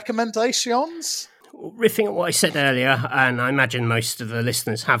 recommendations? Riffing at what I said earlier, and I imagine most of the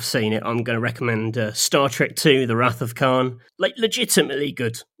listeners have seen it, I'm going to recommend Star Trek II, The Wrath of Khan. Legitimately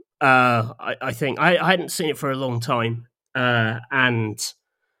good. I think. I hadn't seen it for a long time. And,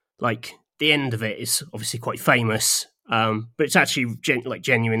 the end of it is obviously quite famous. But it's actually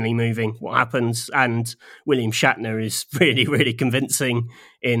genuinely moving what happens. And William Shatner is really, really convincing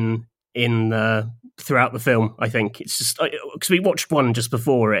in throughout the film. I think it's just because we watched one just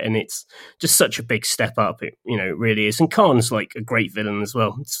before it, and it's just such a big step up. It really is. And Khan's a great villain as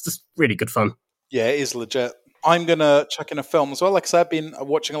well. It's just really good fun. Yeah, it is legit. I'm gonna chuck in a film as well. Like I said, I've been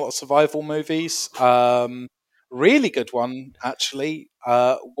watching a lot of survival movies. Really good one actually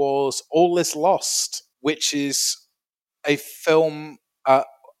was All Is Lost, which is a film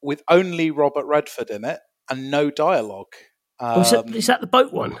with only Robert Redford in it and no dialogue. Is that the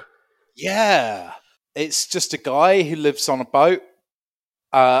boat one? Yeah. It's just a guy who lives on a boat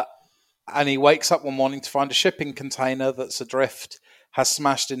and he wakes up one morning to find a shipping container that's adrift has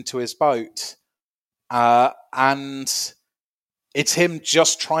smashed into his boat. And it's him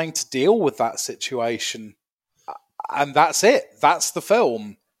just trying to deal with that situation. And that's it. That's the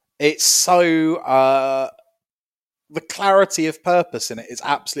film. It's so... the clarity of purpose in it is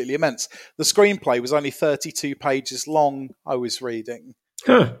absolutely immense. The screenplay was only 32 pages long, I was reading.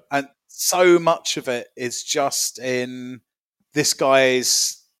 Huh. And so much of it is just in this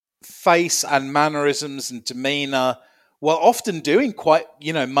guy's face and mannerisms and demeanour, while often doing quite,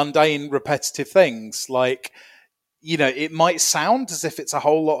 mundane, repetitive things. It might sound as if it's a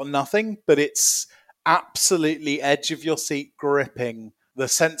whole lot of nothing, but it's absolutely edge of your seat gripping. The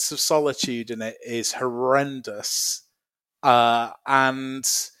sense of solitude in it is horrendous. And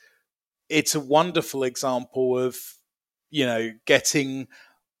it's a wonderful example of, getting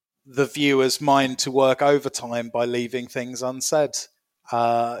the viewer's mind to work overtime by leaving things unsaid.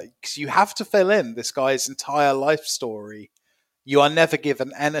 Because you have to fill in this guy's entire life story. You are never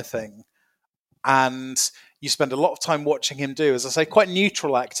given anything. And you spend a lot of time watching him do, as I say, quite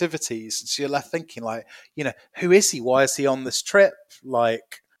neutral activities. And so you're left thinking, who is he? Why is he on this trip?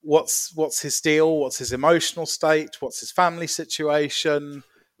 What's his deal? What's his emotional state? What's his family situation?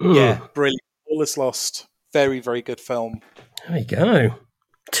 Yeah, brilliant. All Is Lost. Very, very good film. There we go.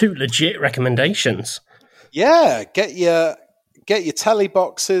 2 legit recommendations. Yeah, get your telly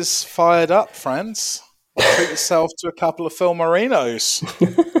boxes fired up, friends. Treat yourself to a couple of Filmarinos.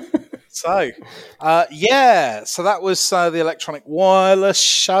 So that was the Electronic Wireless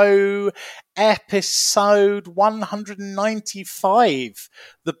Show, episode 195.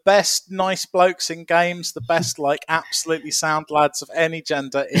 The best nice blokes in games, the best absolutely sound lads of any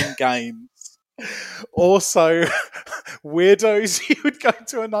gender in games. Also, weirdos you would go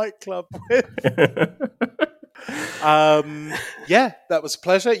to a nightclub with. That was a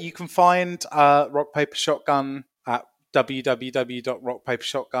pleasure. You can find Rock Paper Shotgun at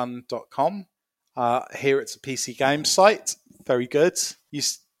www.rockpapershotgun.com. Here it's a PC game site. Very good.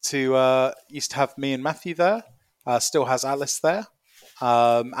 Used to have me and Matthew there. Still has Alice there.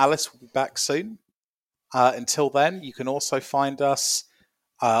 Alice will be back soon. Until then, you can also find us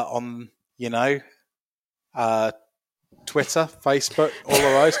on Twitter, Facebook, all of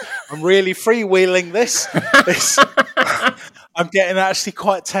those. I'm really freewheeling this. I'm getting actually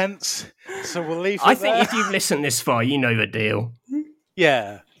quite tense, so we'll leave it I think there. if you've listened this far, you know the deal.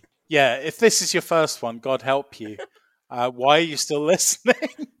 Yeah. If this is your first one, God help you. Why are you still listening?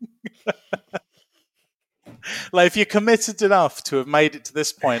 If you're committed enough to have made it to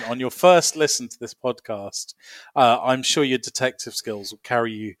this point on your first listen to this podcast, I'm sure your detective skills will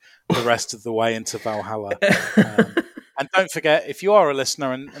carry you the rest of the way into Valhalla. And don't forget, if you are a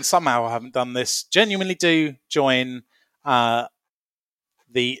listener and somehow haven't done this, genuinely do join the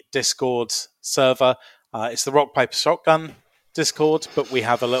Discord server. It's the Rock Paper Shotgun Discord, but we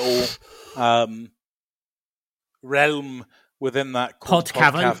have a little realm within that called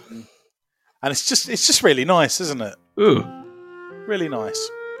Pod Cavern. And it's just really nice, isn't it? Ooh. Really nice.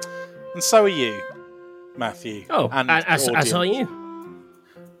 And so are you, Matthew. Oh, and as are you.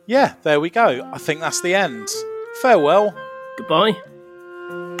 Yeah, there we go. I think that's the end. Farewell. Goodbye.